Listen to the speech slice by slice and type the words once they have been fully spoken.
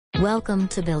Welcome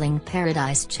to Billing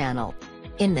Paradise channel.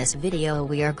 In this video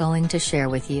we are going to share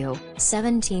with you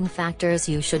 17 factors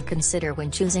you should consider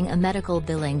when choosing a medical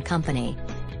billing company.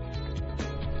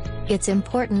 It's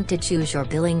important to choose your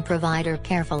billing provider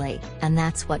carefully, and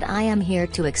that's what I am here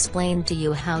to explain to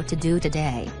you how to do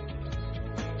today.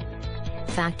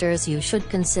 Factors you should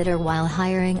consider while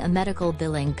hiring a medical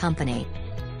billing company.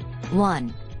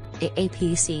 1.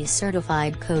 AAPC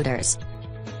certified coders.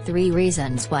 3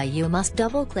 reasons why you must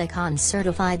double-click on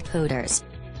certified coders.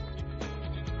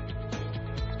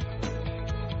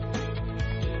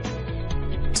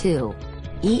 Two.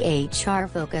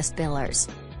 EHR-focused billers.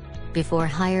 Before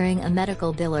hiring a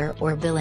medical biller or billing